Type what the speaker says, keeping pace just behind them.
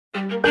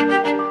Okay,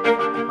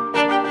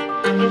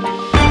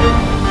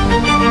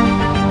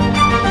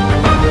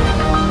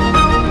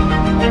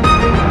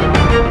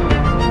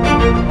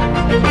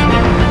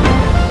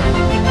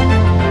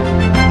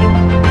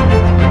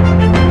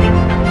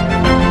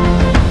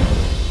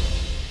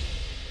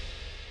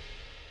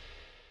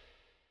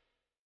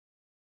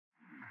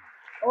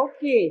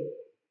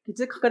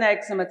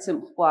 kitikkanek sa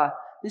matsimpa.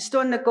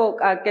 Niston na ko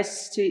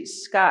agesti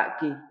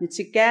skaki,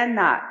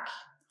 nitikanak.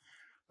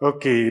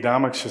 Okay,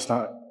 damak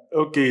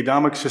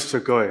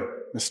shistagoy.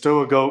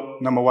 Nisto go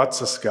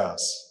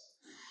namawatsaskas.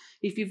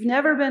 If you've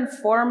never been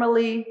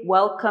formally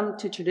welcomed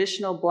to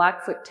traditional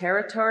Blackfoot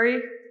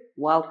territory,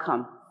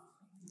 welcome.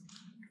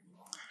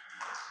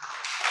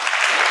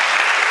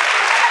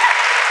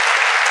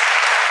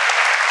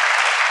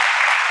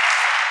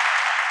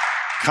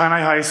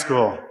 Kainai High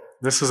School,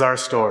 this is our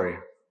story.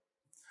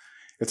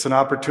 It's an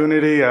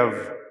opportunity of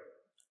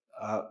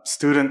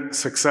student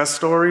success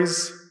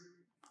stories,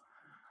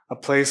 a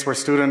place where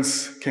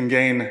students can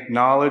gain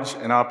knowledge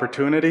and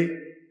opportunity.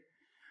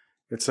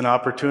 It's an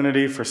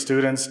opportunity for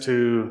students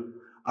to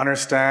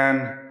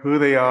understand who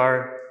they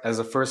are as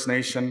a First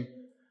Nation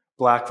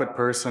Blackfoot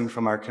person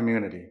from our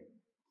community.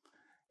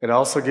 It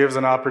also gives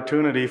an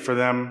opportunity for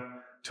them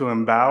to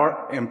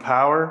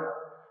empower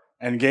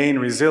and gain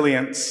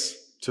resilience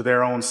to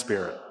their own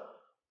spirit.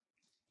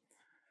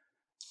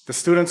 The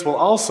students will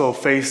also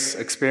face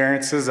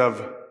experiences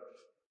of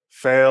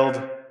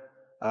failed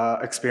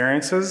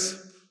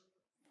experiences.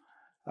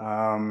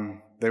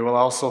 They will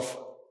also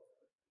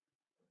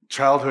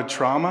childhood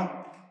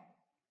trauma.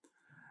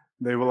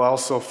 They will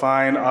also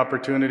find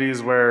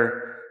opportunities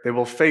where they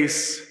will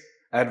face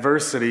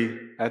adversity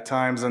at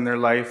times in their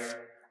life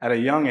at a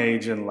young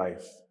age in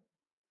life.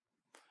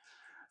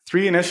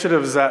 3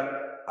 initiatives that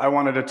I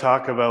wanted to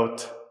talk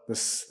about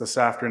this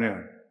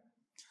afternoon.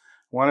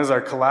 One is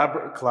our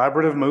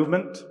collaborative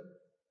movement,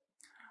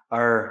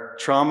 our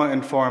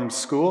trauma-informed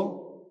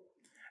school,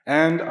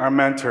 and our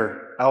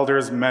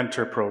Elders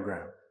Mentor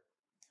program.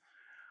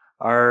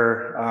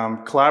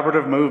 Our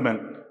collaborative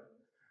movement.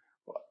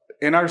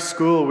 In our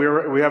school,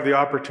 we have the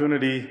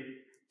opportunity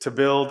to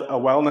build a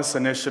wellness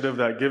initiative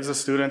that gives the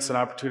students an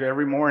opportunity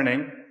every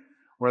morning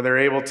where they're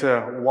able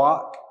to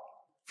walk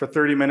for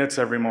 30 minutes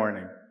every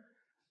morning,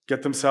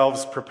 get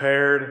themselves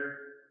prepared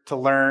to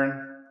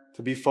learn,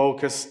 to be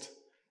focused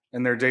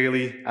in their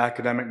daily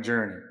academic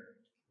journey.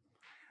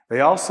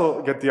 They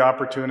also get the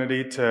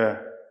opportunity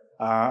to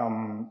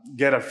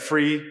get a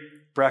free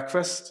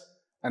breakfast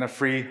and a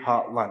free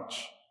hot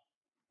lunch.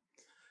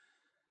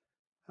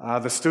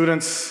 The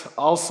students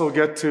also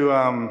get to,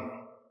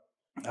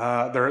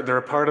 they're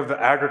a part of the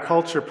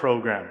agriculture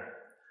program.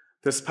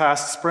 This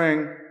past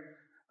spring,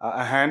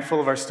 a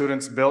handful of our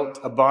students built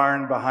a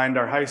barn behind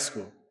our high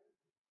school.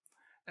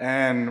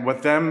 And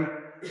with them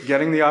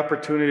getting the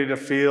opportunity to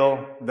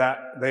feel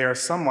that they are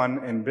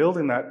someone in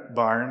building that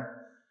barn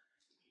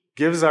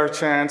gives our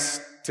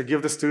chance to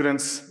give the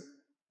students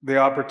the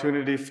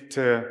opportunity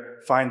to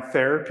find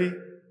therapy,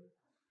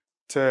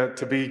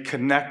 to be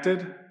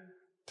connected,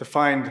 to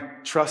find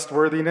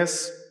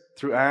trustworthiness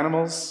through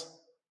animals,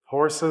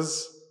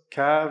 horses,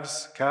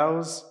 calves,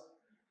 cows.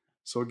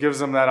 So it gives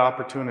them that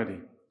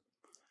opportunity.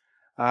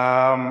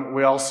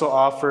 We also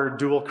offer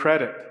dual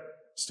credit.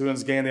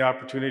 Students gain the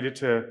opportunity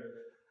to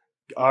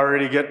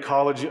already get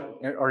college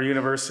or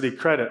university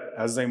credit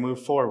as they move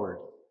forward.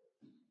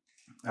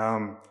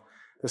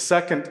 The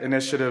second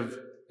initiative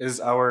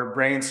is our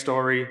Brain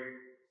Story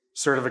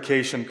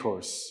certification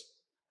course.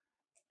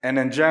 And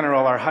in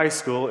general, our high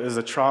school is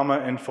a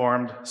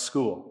trauma-informed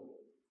school.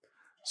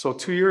 So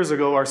 2 years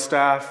ago, our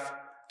staff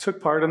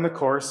took part in the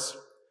course.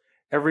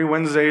 Every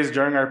Wednesdays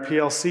during our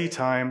PLC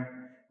time,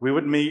 we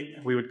would meet,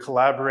 we would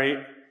collaborate,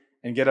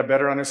 and get a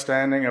better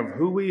understanding of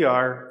who we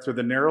are through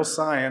the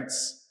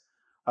neuroscience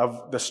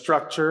of the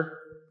structure,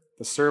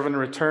 the serve and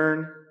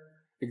return,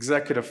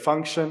 executive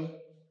function,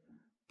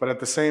 but at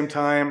the same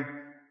time,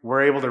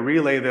 we're able to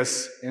relay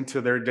this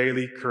into their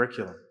daily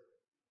curriculum.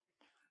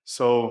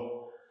 So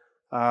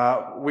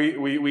we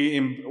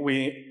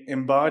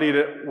embodied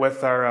it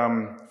with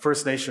our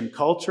First Nation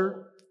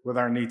culture, with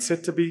our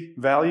Niitsitapi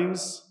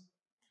values,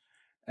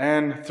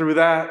 and through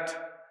that,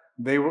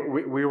 we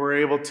were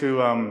able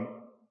to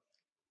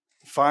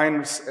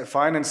find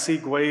and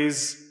seek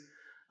ways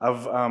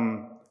of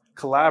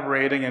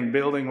collaborating and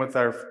building with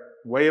our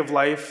way of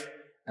life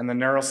and the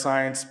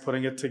neuroscience,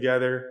 putting it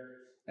together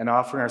and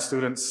offering our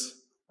students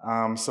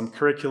some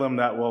curriculum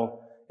that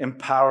will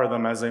empower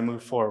them as they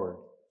move forward.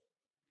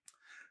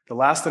 The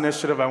last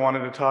initiative I wanted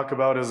to talk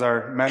about is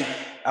our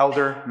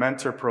Elder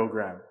Mentor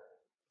program.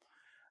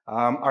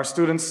 Our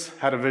students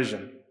had a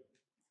vision,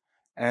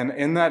 and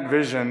in that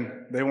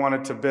vision, they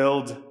wanted to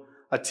build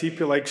a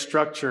teepee-like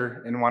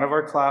structure in one of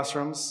our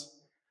classrooms,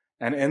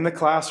 and in the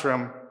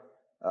classroom,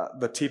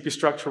 the teepee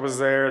structure was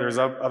there. There's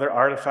other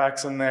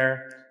artifacts in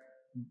there,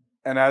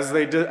 and as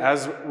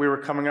we were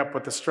coming up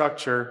with the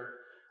structure,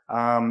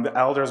 the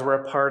elders were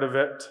a part of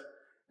it.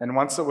 And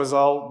once it was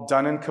all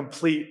done and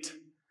complete,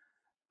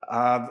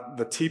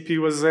 the teepee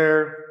was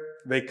there.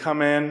 They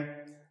come in,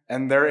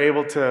 and they're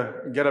able to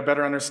get a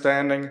better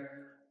understanding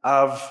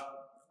of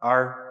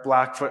our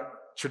Blackfoot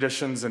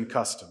traditions and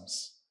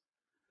customs.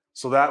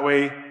 So that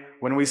way,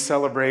 when we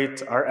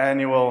celebrate our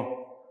annual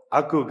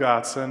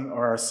Akugatsan,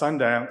 or our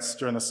Sundance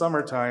during the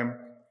summertime,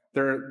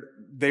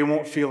 they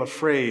won't feel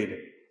afraid,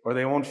 or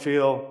they won't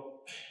feel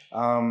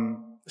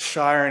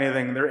shy or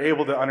anything. They're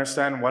able to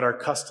understand what our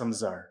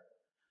customs are.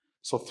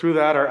 So through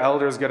that, our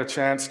elders get a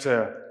chance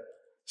to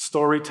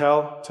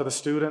storytell to the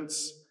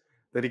students.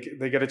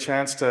 They get a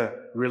chance to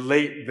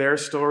relate their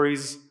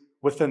stories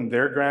within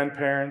their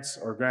grandparents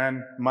or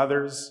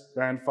grandmothers,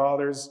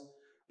 grandfathers.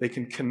 They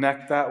can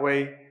connect that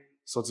way.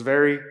 So it's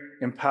very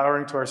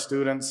empowering to our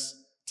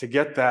students to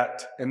get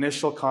that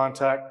initial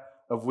contact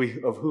of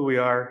who we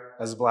are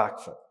as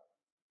Blackfoot.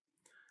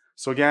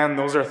 So again,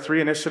 those are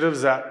 3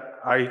 initiatives that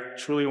I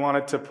truly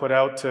wanted to put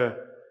out to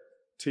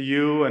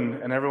you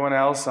and everyone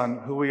else on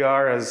who we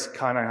are as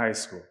Kainai High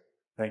School.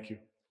 Thank you.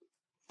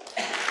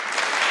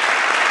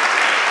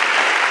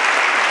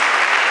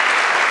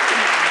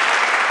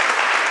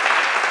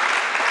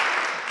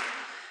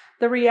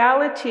 The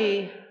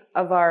reality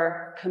of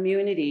our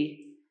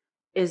community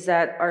is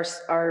that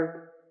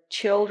our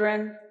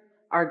children,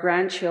 our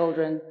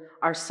grandchildren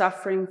are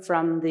suffering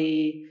from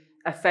the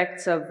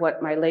effects of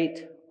what my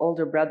late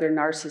older brother,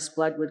 Narcissus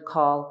Blood, would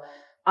call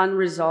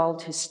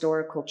unresolved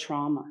historical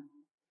trauma,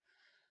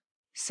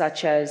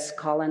 such as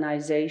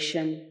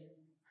colonization,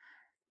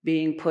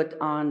 being put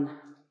on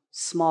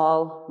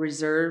small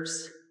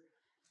reserves,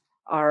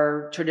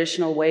 our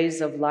traditional ways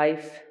of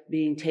life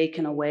being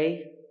taken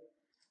away,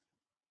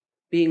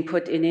 being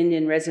put in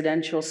Indian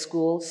residential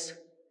schools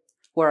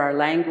where our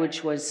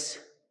language was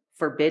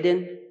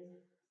forbidden.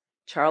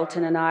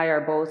 Charlton and I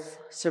are both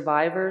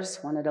survivors,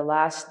 one of the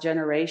last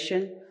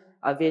generation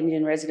of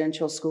Indian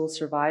residential school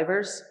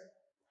survivors.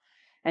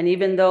 And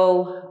even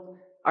though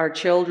our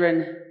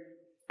children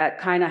at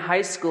Kainai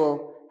High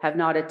School have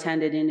not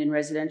attended Indian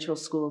residential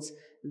schools,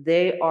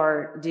 they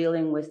are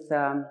dealing with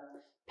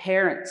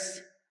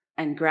parents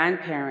and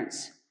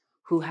grandparents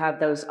who have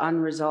those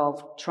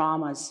unresolved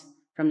traumas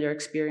from their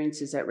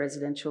experiences at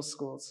residential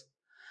schools.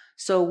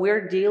 So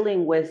we're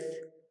dealing with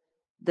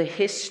the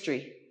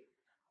history.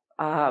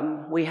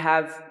 We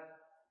have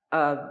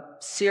a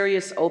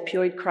serious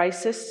opioid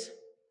crisis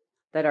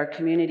that our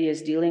community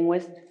is dealing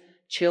with.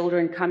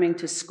 Children coming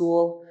to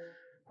school,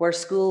 where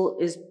school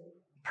is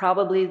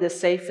probably the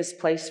safest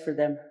place for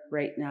them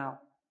right now.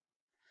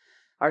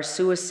 Our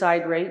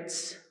suicide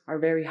rates are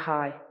very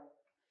high.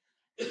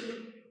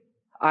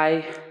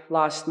 I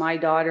lost my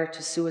daughter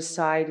to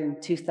suicide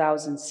in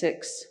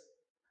 2006,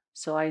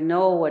 so I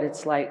know what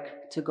it's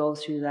like to go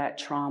through that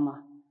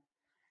trauma.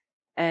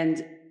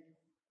 And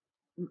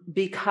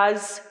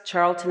because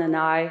Charlton and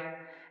I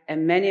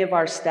and many of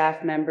our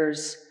staff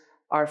members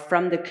are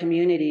from the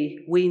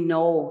community, we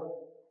know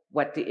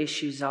what the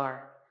issues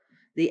are.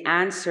 The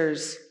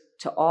answers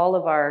to all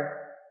of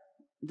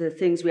the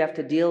things we have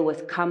to deal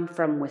with come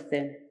from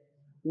within.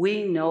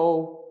 We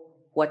know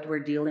what we're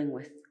dealing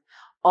with.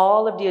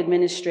 All of the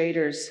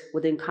administrators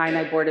within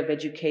Kainai Board of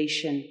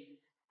Education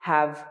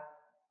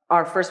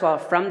are first of all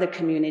from the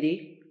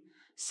community.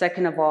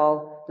 Second of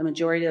all, the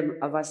majority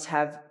of us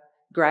have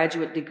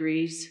graduate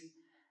degrees,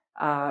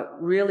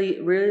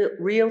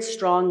 real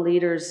strong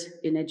leaders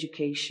in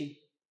education.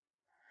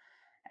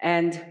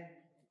 And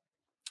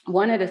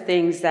one of the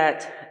things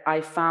that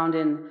I found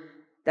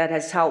that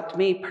has helped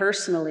me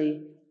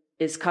personally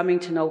is coming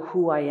to know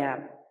who I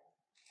am.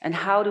 And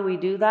how do we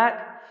do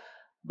that?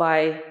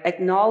 By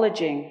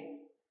acknowledging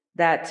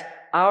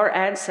that our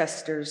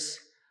ancestors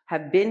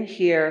have been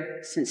here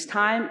since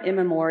time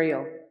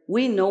immemorial.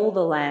 We know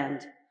the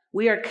land.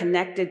 We are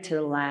connected to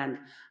the land.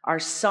 Our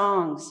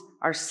songs,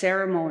 our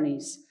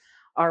ceremonies,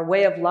 our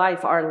way of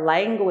life, our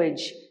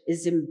language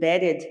is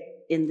embedded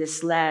in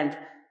this land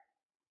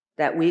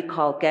that we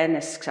call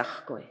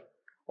Ganeskachkwe,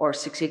 or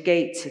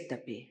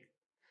Siksigaitsitapi.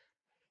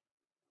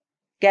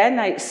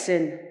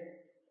 Ganaisin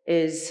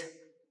is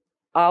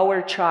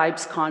our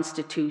tribe's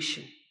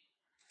constitution.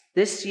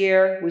 This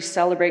year, we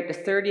celebrate the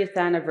 30th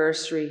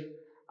anniversary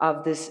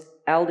of this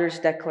Elders'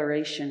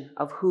 Declaration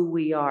of who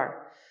we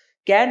are.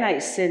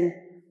 Ganaisin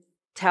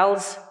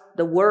tells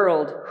the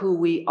world who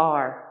we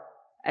are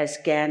as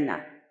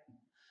Gana,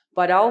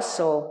 but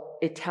also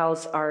it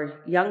tells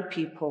our young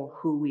people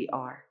who we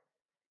are.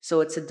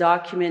 So it's a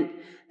document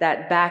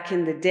that back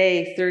in the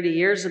day, 30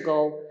 years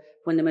ago,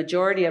 when the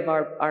majority of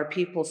our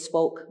people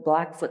spoke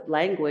Blackfoot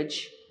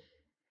language,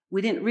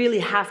 we didn't really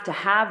have to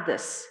have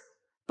this,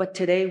 but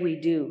today we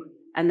do,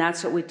 and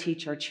that's what we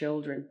teach our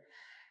children.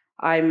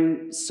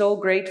 I'm so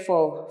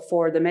grateful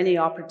for the many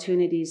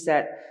opportunities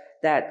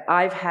that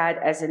I've had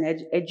as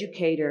an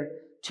educator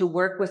to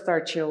work with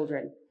our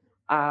children.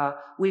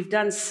 We've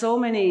done so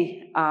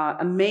many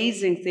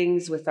amazing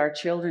things with our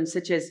children,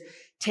 such as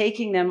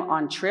taking them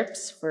on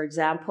trips, for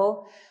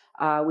example.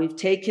 We've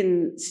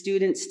taken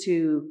students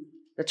to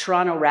the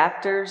Toronto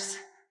Raptors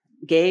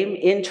game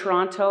in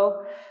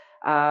Toronto.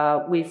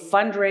 We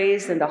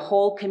fundraised, and the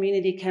whole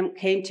community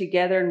came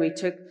together, and we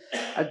took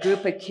a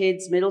group of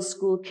kids, middle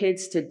school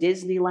kids, to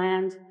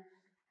Disneyland.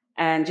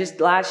 And just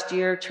last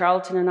year,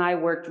 Charlton and I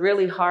worked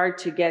really hard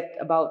to get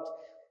about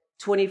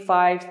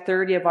 25,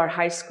 30 of our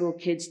high school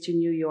kids to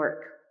New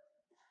York.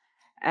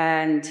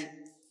 And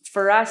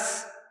for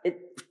us,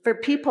 for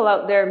people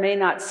out there, it may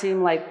not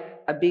seem like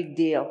a big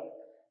deal.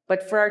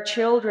 But for our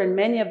children,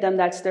 many of them,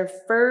 that's their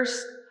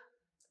first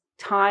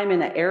time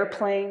in an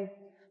airplane,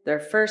 their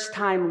first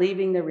time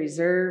leaving the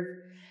reserve.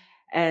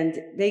 And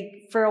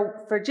they,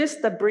 for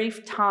just a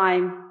brief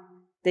time,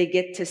 they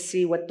get to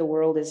see what the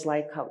world is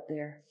like out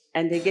there.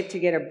 And they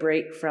get a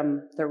break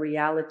from the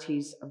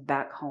realities of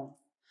back home.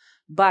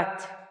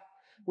 But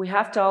we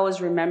have to always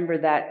remember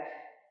that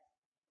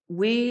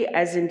we,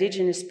 as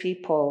Indigenous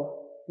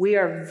people, we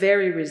are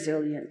very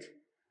resilient.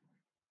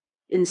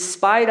 In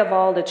spite of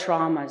all the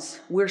traumas,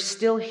 we're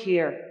still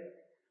here.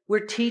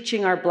 We're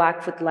teaching our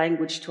Blackfoot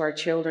language to our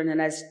children.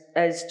 And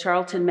as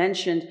Charlton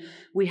mentioned,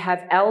 we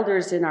have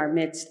elders in our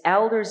midst,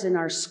 elders in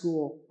our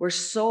school. We're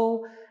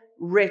so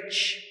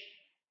rich.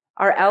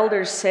 Our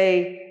elders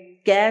say,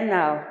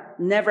 Gana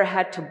never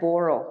had to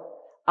borrow.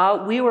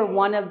 We were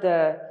one of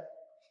the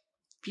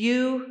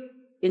few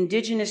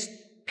Indigenous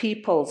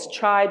peoples,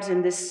 tribes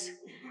in this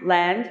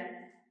land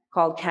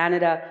called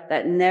Canada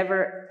that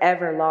never,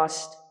 ever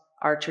lost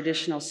our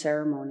traditional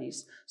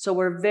ceremonies. So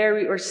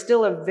we're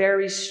still a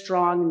very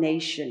strong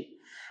nation.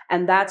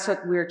 And that's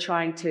what we're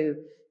trying to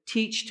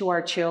teach to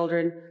our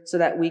children so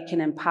that we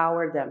can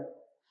empower them.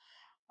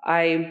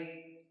 I'm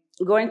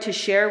going to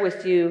share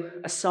with you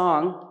a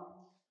song.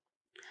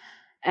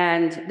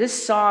 And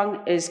this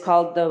song is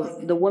called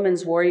the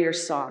Women's Warrior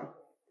Song.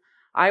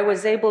 I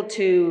was able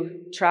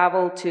to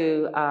travel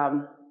to,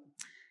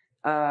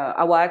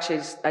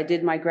 I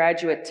did my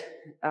graduate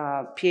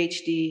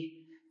PhD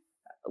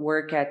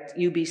work at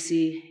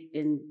UBC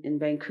in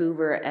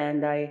Vancouver,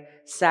 and I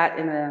sat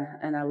in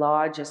a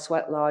lodge, a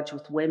sweat lodge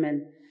with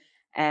women,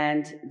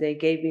 and they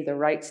gave me the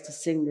rights to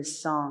sing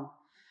this song.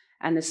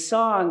 And the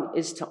song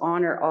is to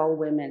honor all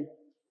women.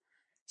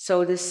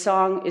 So this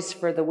song is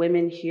for the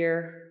women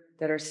here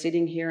that are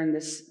sitting here in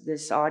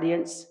this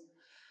audience.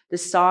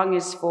 This song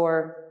is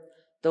for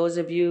those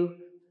of you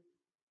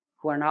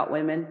who are not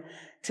women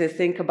to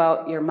think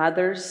about your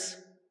mothers,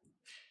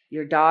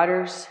 your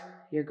daughters,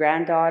 your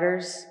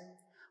granddaughters,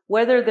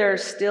 whether they're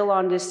still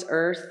on this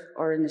earth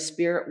or in the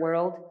spirit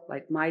world,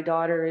 like my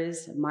daughter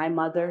is, and my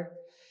mother.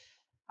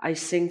 I'll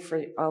sing for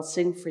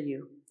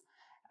you.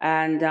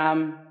 And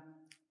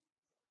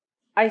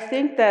I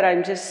think that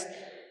I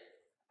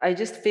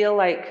just feel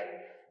like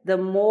the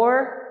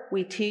more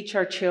we teach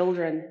our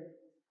children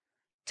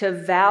to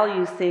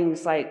value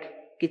things like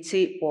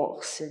Gitsit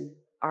and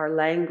our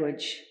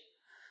language,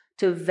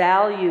 to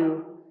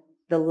value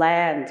the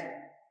land,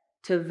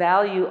 to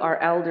value our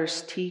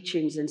elders'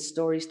 teachings and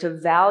stories, to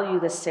value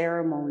the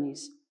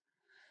ceremonies.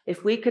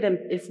 If we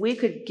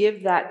could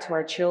give that to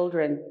our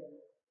children,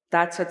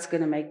 that's what's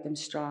going to make them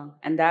strong,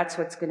 and that's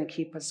what's going to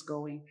keep us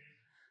going.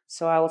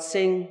 So I will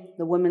sing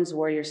the Women's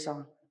Warrior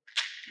Song.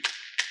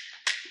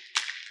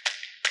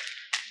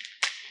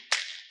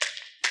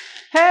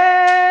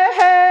 Hey,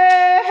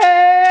 hey,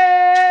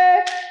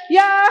 hey,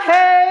 yeah,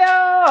 hey,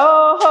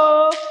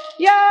 oh,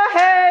 yeah,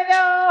 hey,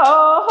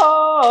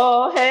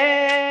 oh,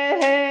 hey,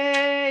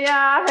 hey,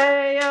 yeah,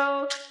 hey,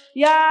 oh,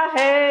 yeah,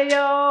 hey,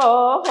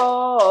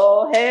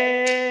 oh,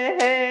 hey,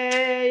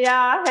 hey,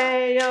 yeah,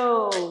 hey,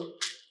 oh,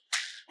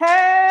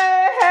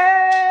 hey,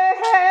 hey,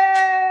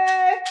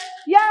 hey,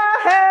 yeah,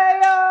 hey,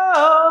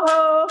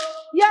 oh,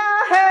 yeah,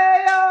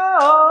 hey,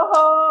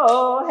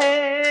 oh,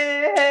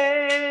 hey,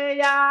 hey,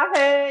 yeah,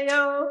 hey,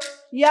 oh,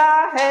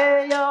 yeah,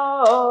 hey,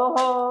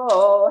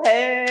 yo,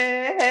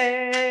 hey,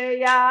 hey,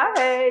 yeah,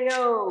 hey,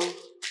 yo,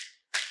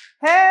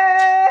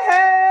 hey,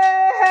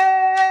 hey,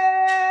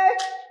 hey,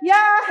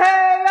 yeah,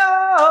 hey,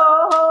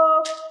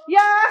 yo,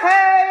 yeah,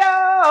 hey,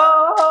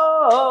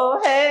 yo,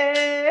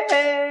 hey,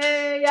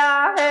 hey,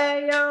 yeah,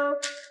 hey, yo,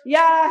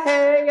 yeah,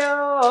 hey,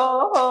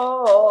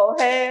 yo,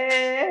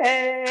 hey,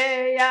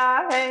 hey,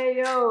 yeah, hey,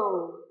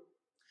 yo,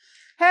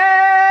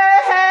 hey,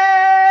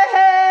 hey,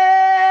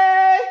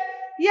 hey,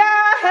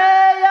 yeah,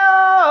 hey, yo,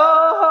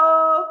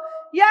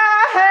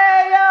 yeah,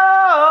 hey,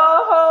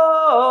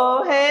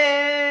 yo,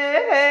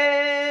 hey,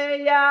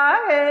 hey, yeah,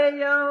 hey,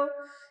 yo,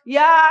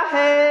 yeah,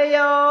 hey,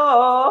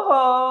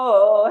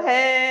 yo,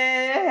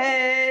 hey,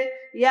 hey,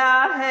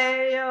 yeah,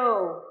 hey,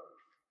 yo.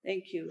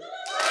 Thank you.